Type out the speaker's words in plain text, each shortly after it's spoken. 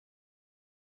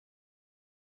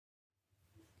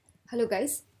Hello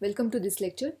guys, welcome to this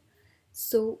lecture.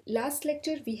 So last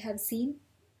lecture we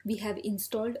have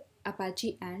installed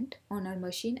Apache Ant on our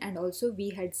machine, and also we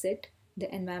had set the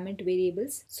environment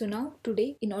variables. So now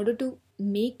today, in order to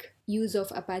make use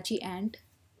of Apache Ant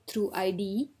through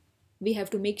IDE, we have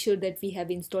to make sure that we have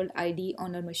installed IDE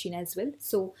on our machine as well.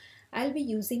 So I'll be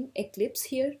using Eclipse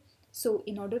here. So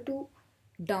in order to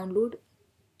download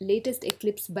latest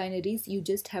Eclipse binaries, you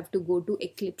just have to go to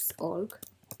eclipse.org.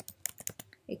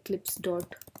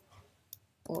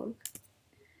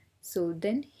 So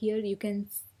then here you can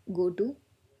go to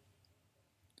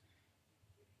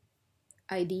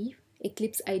IDE,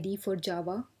 Eclipse IDE for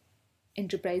Java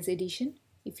Enterprise Edition.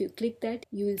 If you click that,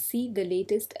 you will see the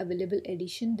latest available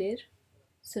edition there.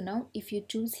 So now if you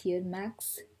choose here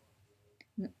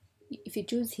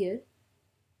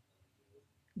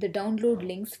the download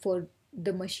links for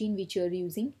the machine which you are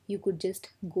using, you could just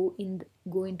go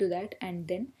into that and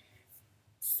then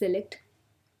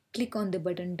click on the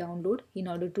button download in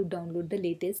order to download the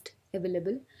latest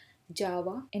available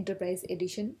Java Enterprise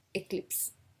Edition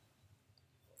Eclipse.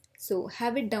 So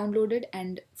have it downloaded,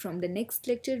 and from the next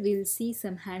lecture we'll see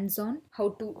some hands-on how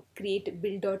to create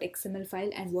build.xml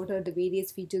file and what are the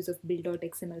various features of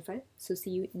build.xml file. So see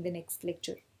you in the next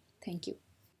lecture. Thank you.